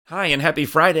Hi, and happy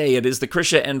Friday. It is the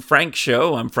Krisha and Frank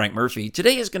Show. I'm Frank Murphy.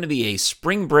 Today is going to be a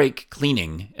spring break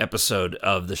cleaning episode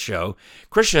of the show.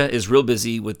 Krisha is real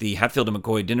busy with the Hatfield and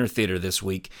McCoy Dinner Theater this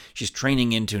week. She's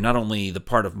training into not only the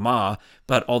part of Ma,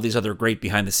 but all these other great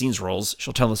behind-the-scenes roles.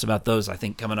 She'll tell us about those, I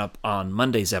think, coming up on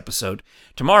Monday's episode.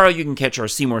 Tomorrow, you can catch our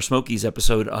Seymour Smokies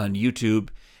episode on YouTube,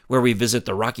 where we visit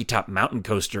the Rocky Top Mountain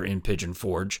Coaster in Pigeon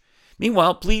Forge.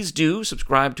 Meanwhile, please do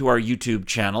subscribe to our YouTube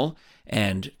channel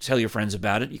and tell your friends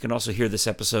about it. You can also hear this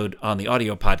episode on the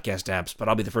audio podcast apps, but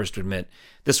I'll be the first to admit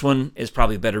this one is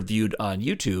probably better viewed on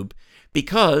YouTube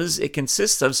because it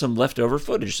consists of some leftover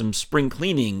footage, some spring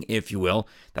cleaning, if you will,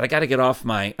 that I got to get off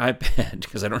my iPad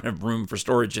because I don't have room for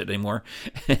storage anymore,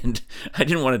 and I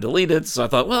didn't want to delete it, so I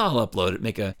thought, well, I'll upload it,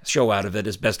 make a show out of it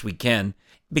as best we can,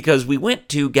 because we went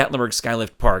to Gatlinburg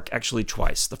Skylift Park actually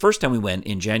twice. The first time we went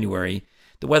in January,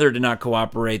 the weather did not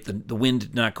cooperate, the wind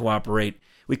did not cooperate.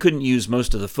 We couldn't use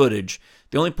most of the footage.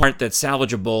 The only part that's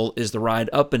salvageable is the ride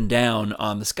up and down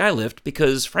on the Skylift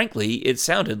because, frankly, it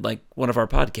sounded like one of our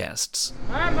podcasts.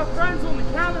 All right, my friends, on the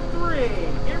count of three.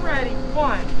 Get ready.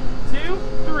 1, 2,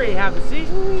 3. Have a seat.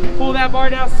 Pull that bar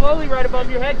down slowly right above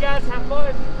your head, guys. Have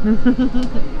fun.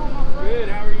 Good.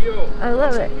 How are you? I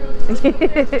love it.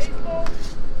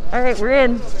 All right, we're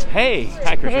in. Hey.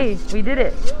 Hi, Krisha. Hey, we did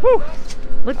it. Whew.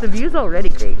 Look, the view's already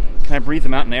great. Can I breathe the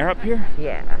mountain air up here?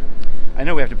 Yeah. I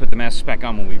know we have to put the masks back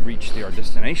on when we reach our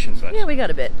destination, but... Yeah, we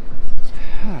got a bit.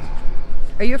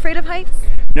 Are you afraid of heights?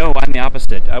 No, I'm the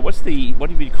opposite. What do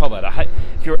you call that?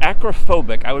 If you're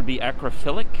acrophobic, I would be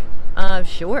acrophilic?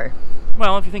 Sure.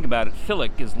 Well, if you think about it,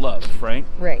 philic is love, right?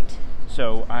 Right.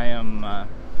 So I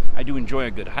do enjoy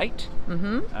a good height.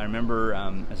 Mm-hmm. I remember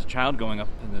as a child going up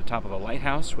to the top of a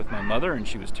lighthouse with my mother, and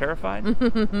she was terrified.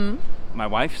 Mm-hmm. My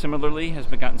wife, similarly, has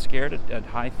gotten scared at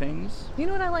high things. You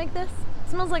know what I like this?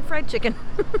 It smells like fried chicken.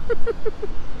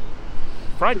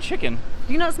 Fried chicken?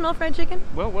 Do you not smell fried chicken?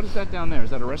 Well, what is that down there? Is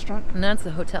that a restaurant? And that's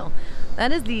the hotel.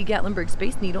 That is the Gatlinburg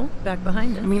Space Needle back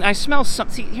behind us. I mean, I smell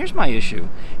See, here's my issue,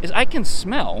 is I can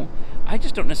smell, I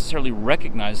just don't necessarily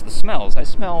recognize the smells. I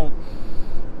smell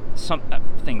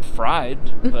something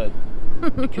fried, but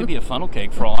it could be a funnel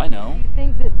cake for all I know. Do you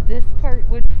think that this part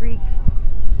would freak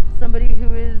somebody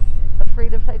who is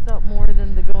afraid of heights out more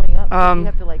than the going up? You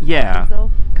have to like yeah,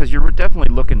 because you're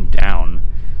definitely looking down.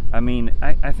 I mean,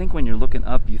 I think when you're looking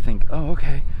up, you think, oh,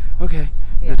 okay, yeah.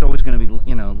 There's always going to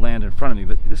be, land in front of me.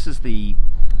 But this is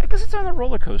I guess it's on the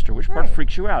roller coaster. Which part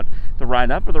freaks you out? The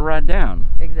ride up or the ride down?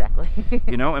 Exactly.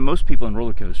 And most people in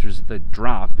roller coasters, the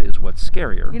drop is what's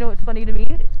scarier. You know what's funny to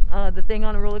me? The thing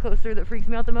on a roller coaster that freaks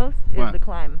me out the most is the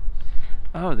climb.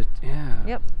 Oh, yeah.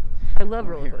 Yep. I love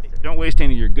roller coasters. Don't waste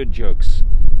any of your good jokes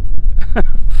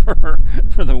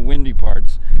for the windy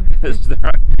parts, because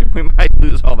we might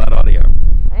lose all that audio.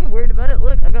 I ain't worried about it.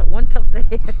 Look, I got one tough day.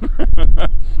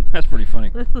 That's pretty funny.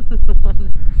 This is the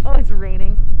one. Oh, it's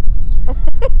raining.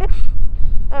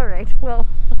 All right, well.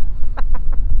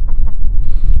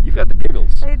 You've got the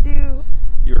giggles. I do.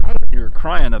 You're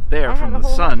crying up there from the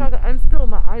sun.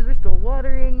 My eyes are still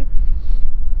watering.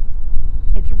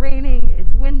 It's raining,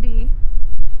 it's windy,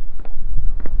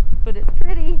 but it's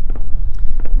pretty.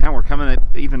 Now we're coming at,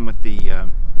 even with the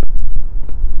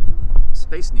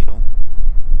Space Needle.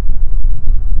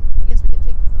 I guess we can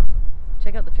take this off.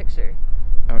 Check out the picture.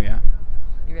 Oh, yeah?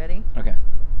 You ready? Okay.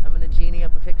 I'm going to genie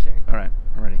up a picture. All right,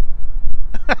 I'm ready.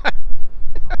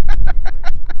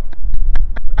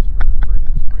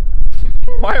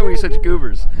 Why are we such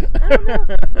goobers? I don't know,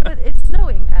 but it's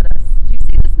snowing at us. Do you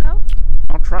see the snow?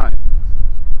 I'll try.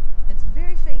 It's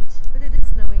very faint, but it is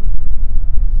snowing.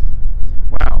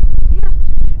 Wow. Yeah.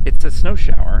 It's a snow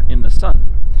shower in the sun.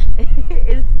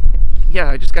 Yeah,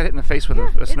 I just got hit in the face with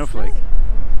a snowflake. I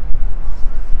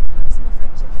smell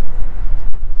fried chicken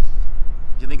again.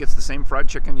 Do you think it's the same fried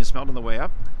chicken you smelled on the way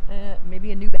up?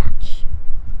 Maybe a new batch.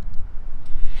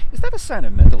 Is that a sign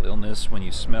of mental illness when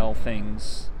you smell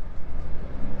things?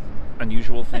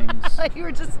 Unusual things? You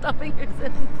were just stopping your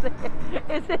sentence there.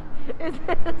 Is it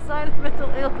a sign of mental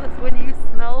illness when you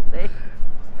smell things?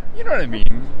 You know what I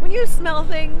mean? When you smell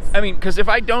things? I mean, because if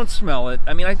I don't smell it,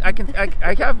 I mean, I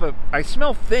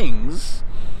smell things,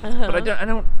 but I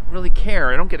don't really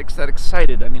care. I don't get that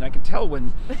excited. I mean, I can tell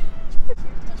when,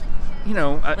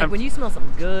 when you smell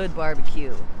some good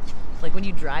barbecue. Like when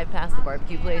you drive past the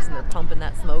barbecue place and they're pumping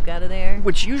that smoke out of there.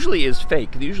 Which usually is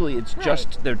fake. Usually it's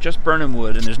they're just burning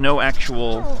wood and there's no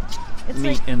actual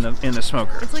meat in the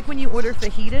smoker. It's like when you order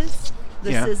fajitas,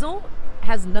 the sizzle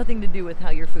has nothing to do with how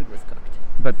your food was cooked.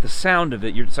 But the sound of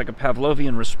it, it's like a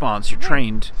Pavlovian response. You're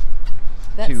trained.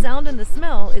 That sound and the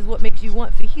smell is what makes you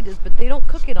want fajitas, but they don't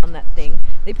cook it on that thing.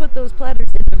 They put those platters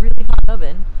in the really hot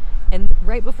oven, And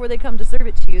right before they come to serve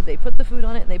it to you, they put the food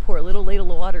on it and they pour a little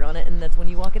ladle of water on it, and that's when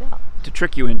you walk it out. To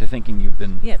trick you into thinking you've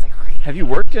been... Yeah, it's like... Have you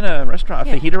worked in a restaurant,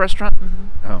 a fajita restaurant?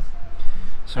 Mm-hmm. Oh.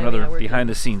 So another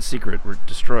behind-the-scenes secret were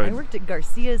destroyed. I worked at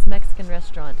Garcia's Mexican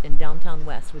restaurant in downtown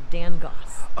West with Dan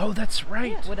Goss. Oh, that's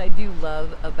right. Yeah. What I do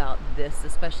love about this,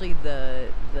 especially the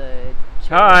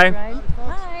Hi. chairlift ride.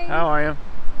 Hi. How are you?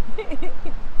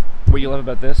 What you love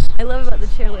about this? I love about the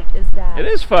chairlift is that... It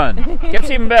is fun. Gets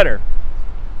even better.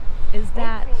 Is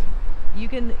that you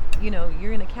can,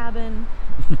 you're in a cabin.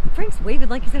 Frank's waving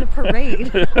like he's in a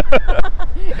parade.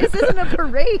 This isn't a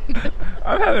parade.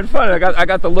 I'm having fun. I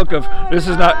got the look of this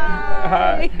is not.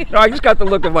 No, I just got the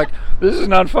look of like this is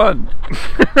not fun.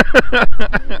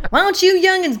 Why don't you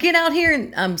youngins get out here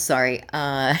and... I'm sorry.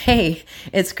 Hey,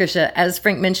 it's Krisha. As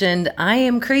Frank mentioned, I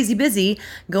am crazy busy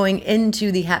going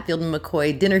into the Hatfield and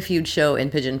McCoy Dinner Feud show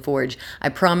in Pigeon Forge. I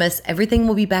promise everything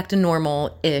will be back to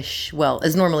normal-ish. Well,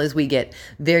 as normal as we get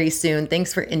very soon.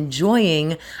 Thanks for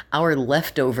enjoying our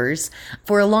leftovers.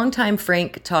 For a long time,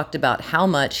 Frank talked about how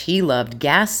much he loved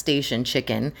gas station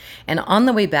chicken. And on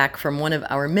the way back from one of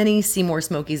our many Seymour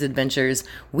Smokies adventures,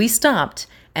 we stopped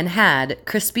and had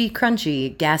crispy,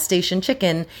 crunchy gas station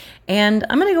chicken. And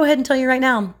I'm going to go ahead and tell you right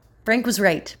now, Frank was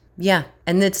right. Yeah,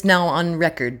 and it's now on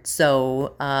record.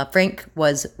 So Frank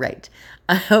was right.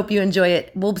 I hope you enjoy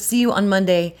it. We'll see you on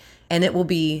Monday, and it will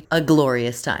be a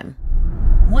glorious time.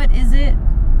 What is it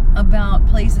about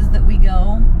places that we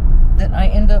go that I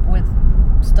end up with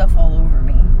stuff all over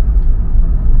me?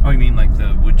 Oh, you mean like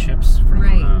the wood chips from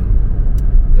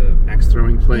the axe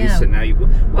throwing place? Yeah. And now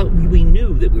we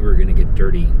knew that we were going to get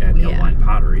dirty at Hillline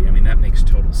Pottery. I mean, that makes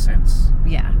total sense.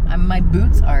 Yeah, my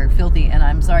boots are filthy, and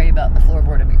I'm sorry about the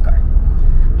floorboard of your car.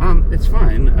 It's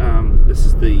fine. This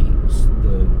is the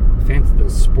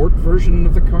sport version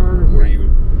of the car where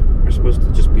you are supposed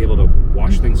to just be able to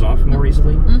wash things off more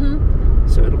easily. Mm-hmm.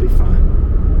 So it'll be fine.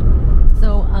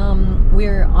 So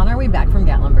we're on our way back from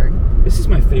Gatlinburg. This is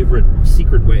my favorite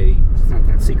secret way. It's not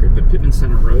that secret, but Pittman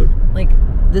Center Road. Like,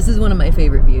 this is one of my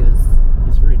favorite views.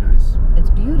 It's very nice. It's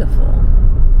beautiful.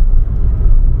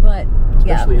 But,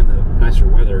 especially in the nicer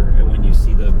weather, when you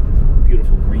see the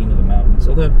beautiful green of the mountains.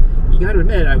 Although, you got to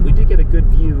admit, we did get a good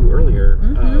view earlier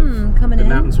of coming the in.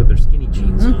 Mountains with their skinny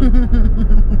jeans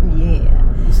on.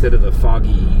 Yeah. Instead of the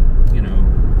foggy,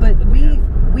 But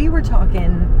we were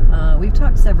talking, we've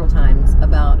talked several times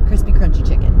about crispy crunchy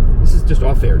chicken. This is just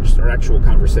off air, just our actual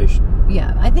conversation.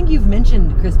 Yeah, I think you've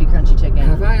mentioned crispy crunchy chicken.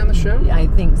 Have I on the show? I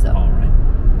think so. All right.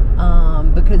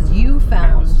 Because you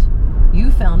found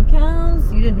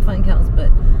cows. You didn't find cows,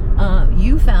 but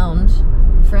you found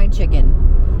fried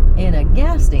chicken in a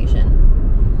gas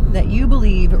station that you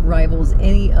believe rivals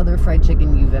any other fried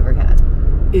chicken you've ever had.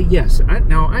 Yes. I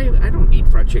don't eat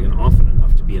fried chicken often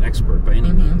enough to be an expert by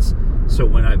any means. So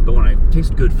when I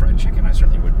taste good fried chicken, I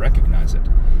certainly would recognize it.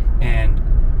 And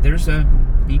there's a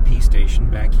BP station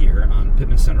back here on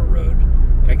Pittman Center Road.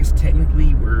 I guess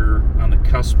technically we're on the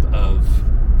cusp of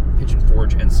Pigeon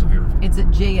Forge and Sevierville. It's at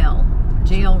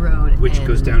JL Road, which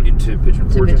goes down into Pigeon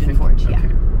Forge. Pigeon Forge, yeah.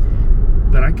 Okay.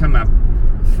 But I come up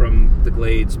from the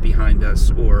glades behind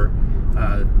us, or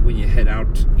when you head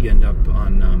out, you end up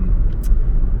on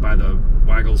by the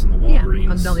Weigels and the Walgreens.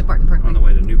 Yeah, on Dolly Parton Parkway. On the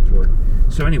way to Newport.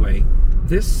 So anyway,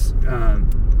 this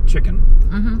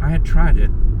chicken, I had tried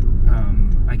it,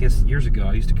 I guess years ago.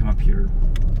 I used to come up here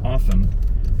often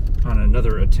on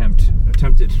another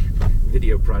attempted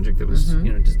video project that was,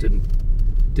 just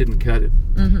didn't cut it.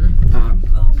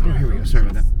 Here we go. Sorry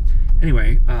about that.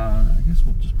 Anyway, I guess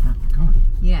we'll just park the car.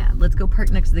 Yeah, let's go park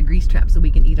next to the grease trap so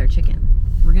we can eat our chicken.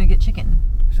 We're gonna get chicken.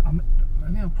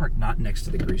 I'll park not next to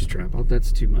the grease trap.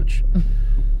 That's too much.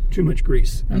 Too much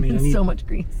grease. I mean, so much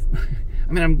grease.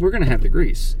 We're gonna have the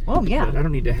grease. Oh yeah. But I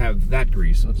don't need to have that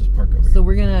grease. I'll just park over here. So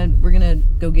we're gonna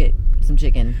go get some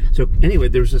chicken. So anyway,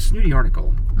 there's a snooty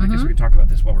article. I guess we could talk about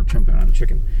this while we're chomping on the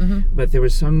chicken. But there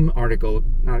was some article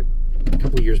not a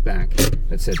couple of years back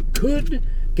that said, "Could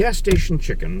gas station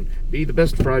chicken be the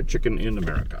best fried chicken in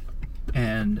America?"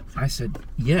 And I said,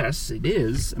 "Yes, it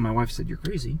is." And my wife said, "You're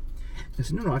crazy." I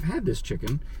said, "No, I've had this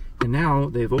chicken." And now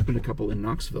they've opened a couple in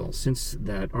Knoxville since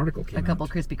that article came out. A couple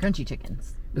crispy crunchy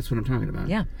chickens. That's what I'm talking about.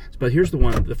 Yeah. But here's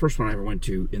the first one I ever went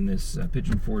to in this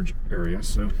Pigeon Forge area.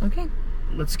 So okay,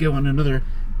 let's go on another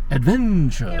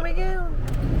adventure. Here we go.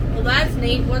 Well, that's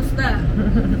neat. What's that?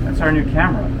 That's our new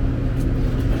camera.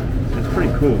 It's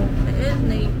pretty cool. It is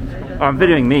neat. Oh, I'm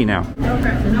videoing me now. Okay.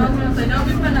 I was going to say, don't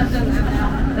be putting us in there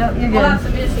now. No, you're We'll have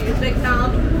good. some issues. Big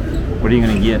time. What are you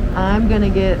going to get? I'm gonna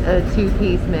get a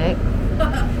 2-piece mix.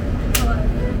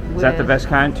 Is that the best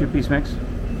kind? 2-piece mix?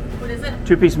 What is it?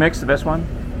 2-piece mix, the best one?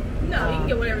 No, you can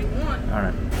get whatever you want. All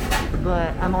right. but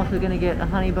I'm also gonna get a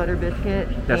honey butter biscuit.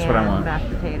 That's what I want. Mashed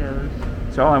potatoes.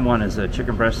 So all I want is a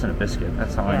chicken breast and a biscuit.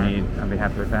 That's all I need. I'll be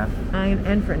happy with that.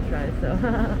 And French fries. So,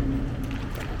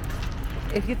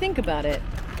 if you think about it,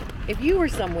 if you were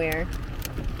somewhere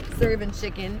serving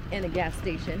chicken in a gas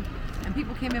station and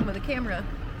people came in with a camera,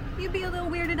 you'd be a little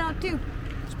weirded out too.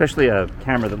 Especially a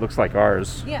camera that looks like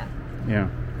ours. Yeah. Yeah.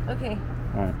 Okay.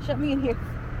 All right. Shut me in here.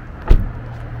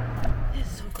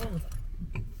 It's so cold.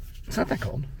 It's not that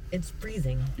cold. It's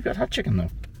freezing. You got hot chicken though.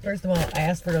 First of all, I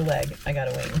asked for a leg. I got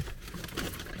a wing.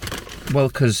 Well,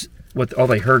 because all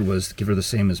they heard was give her the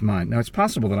same as mine. Now it's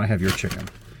possible that I have your chicken.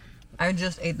 I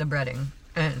just ate the breading,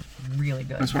 and it's really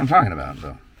good. That's what I'm talking about,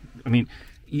 though. I mean,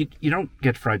 you don't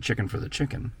get fried chicken for the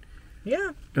chicken.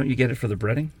 Yeah. Don't you get it for the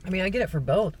breading? I mean, I get it for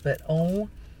both, but oh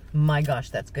my gosh,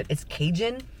 that's good. It's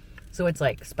Cajun, so it's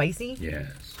like spicy.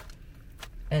 Yes.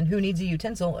 And who needs a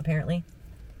utensil, apparently?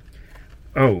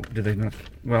 Oh, do they not?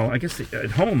 Well, I guess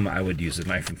at home I would use a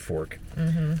knife and fork.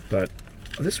 Mm-hmm. But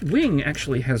this wing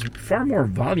actually has far more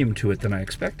volume to it than I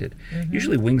expected. Mm-hmm.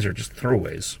 Usually wings are just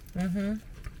throwaways. Mm-hmm.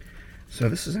 So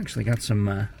this has actually got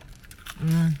some...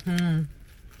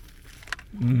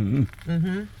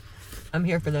 I'm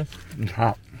here for this. It's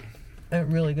hot. It's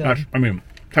really good.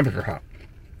 Temperature hot.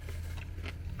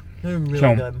 It's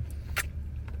really good.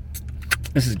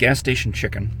 This is gas station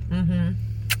chicken.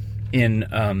 In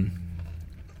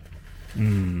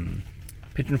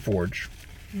Pigeon Forge.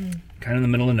 Kind of in the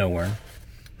middle of nowhere.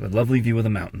 With a lovely view of the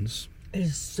mountains. It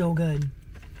is so good.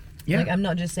 Yeah. Like, I'm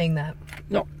not just saying that.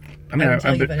 No. I mean,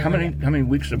 how many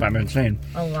weeks have I been saying?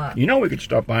 A lot. You know we could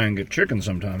stop by and get chicken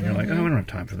sometime. You're like, oh, we don't have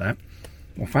time for that.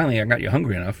 Well, finally, I got you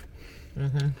hungry enough. All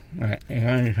right.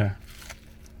 Yeah.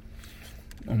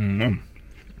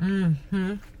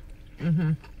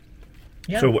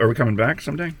 So, are we coming back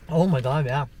someday? Oh my God,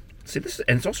 yeah. See,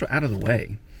 and it's also out of the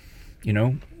way. You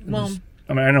know? Well,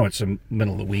 I mean, I know it's the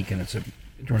middle of the week and it's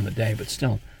during the day, but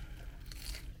still.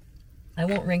 I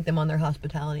won't rank them on their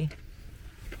hospitality.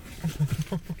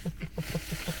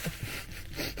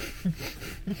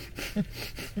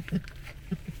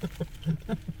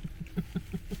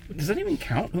 Does that even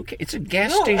count? Okay, it's a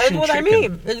gas No, station that's what chicken. I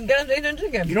mean. It's gas station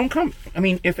chicken. You don't come. I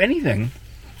mean, if anything,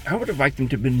 I would have liked them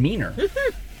to have been meaner.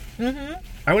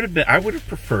 I would have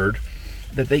preferred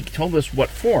that they told us what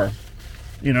for.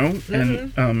 You know,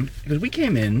 and because we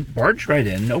came in, barged right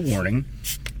in, no warning,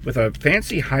 with a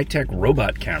fancy high-tech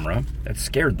robot camera that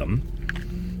scared them.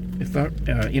 They thought,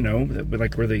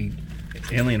 like we're the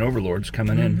alien overlords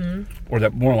coming in, or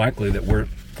that more likely that we're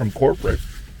from corporate.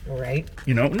 Right.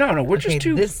 You know, no, we're just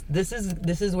too. This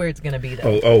is where it's gonna be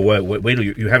though. Wait till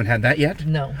you haven't had that yet?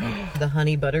 No, the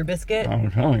honey butter biscuit. I'm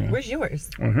telling you. Where's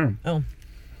yours? Here. Oh.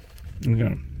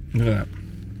 Look at that.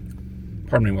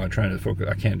 Pardon me while I try to focus.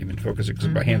 I can't even focus it because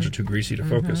my hands are too greasy to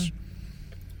focus.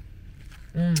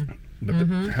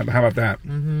 But how about that?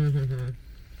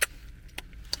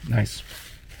 Nice.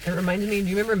 It reminds me. Do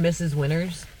you remember Mrs.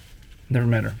 Winters? Never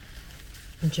met her.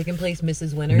 The chicken place,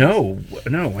 Mrs. Winters. No, I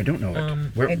don't know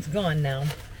it. It's gone now.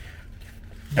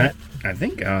 I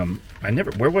think I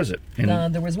never. Where was it?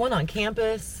 There was one on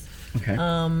campus. Okay.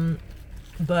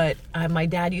 But my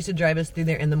dad used to drive us through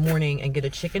there in the morning and get a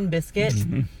chicken biscuit,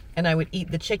 and I would eat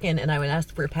the chicken and I would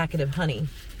ask for a packet of honey.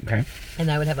 Okay.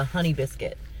 And I would have a honey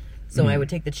biscuit. So I would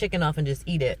take the chicken off and just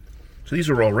eat it. So these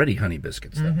are already honey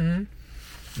biscuits, though.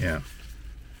 Yeah.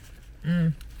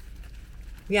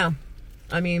 Yeah.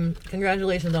 I mean,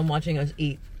 congratulations on watching us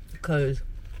eat, because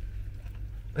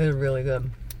it's really good.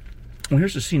 Well,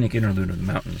 here's a scenic interlude of the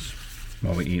mountains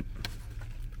while we eat.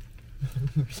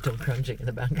 We're still crunching in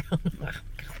the background.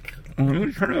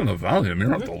 You turn on the volume. You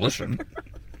don't have to listen.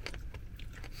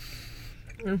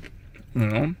 You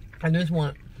know? I just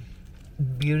want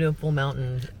beautiful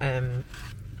mountains and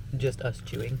just us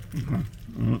chewing. Okay.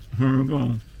 Here we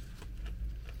go.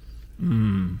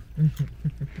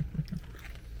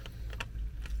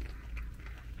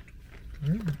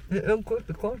 It'll cook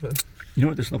the closer. You know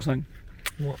what this looks like?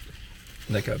 What?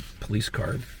 Like a police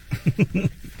card.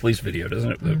 Police video,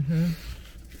 doesn't it?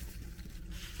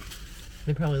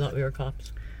 They probably thought we were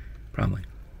cops. Probably.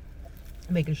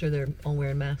 Making sure they're all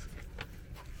wearing masks.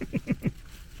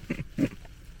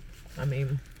 I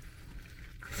mean...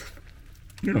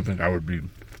 You don't think I would be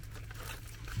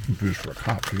confused for a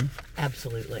cop, do you?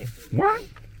 Absolutely. What?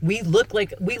 We look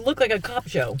like a cop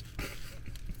show.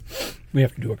 We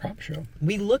have to do a cop show.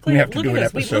 We look like We have to look do at an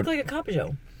us. We episode. look like a cop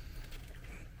show.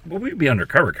 Well, we'd be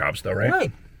undercover cops, though, right?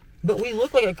 Right. But we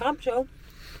look like a cop show.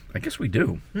 I guess we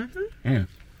do. Yeah.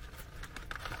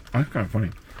 That's kind of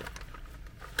funny.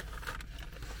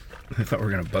 I thought we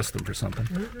were going to bust them for something.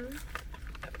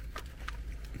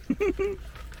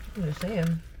 I'm just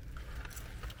saying.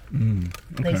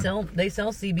 Okay. They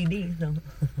sell CBD. So.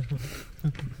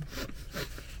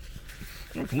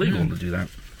 It's legal to do that.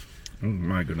 Oh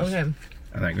my goodness. Okay.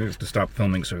 I think I have to stop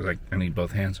filming, so I need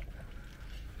both hands.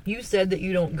 You said that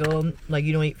you don't go, like,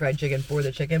 you don't eat fried chicken for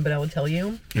the chicken, but I will tell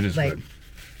you, It is like, good.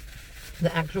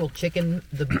 the actual chicken,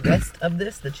 the breast of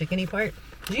this, the chickeny part.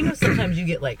 Did you know sometimes you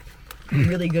get, like,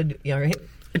 really good, right?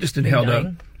 I just inhaled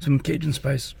dying? some Cajun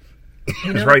spice. You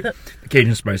It's know, right. The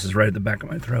Cajun spice is right at the back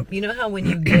of my throat. you know how when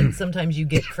you get, sometimes you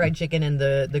get fried chicken and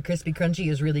the crispy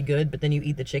crunchy is really good, but then you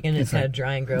eat the chicken and it's kind of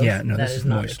dry and gross? Yeah, no, That this is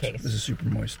not moist. the case. This is super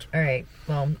moist. All right,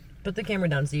 well, put the camera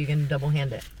down so you can double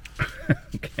hand it.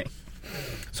 Okay.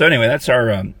 So anyway, that's our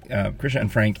Krisha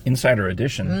and Frank Insider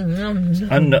Edition.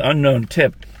 Unknown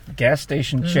tip: gas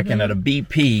station chicken at a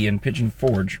BP in Pigeon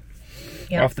Forge,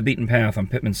 Yep. off the beaten path on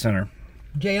Pittman Center.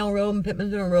 JL Road and Pittman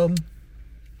Center Road.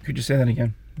 Could you say that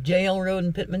again? JL Road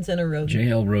and Pittman Center Road.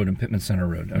 JL Road and Pittman Center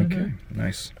Road. Okay,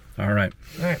 nice. All right.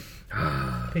 All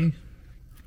right. Peace.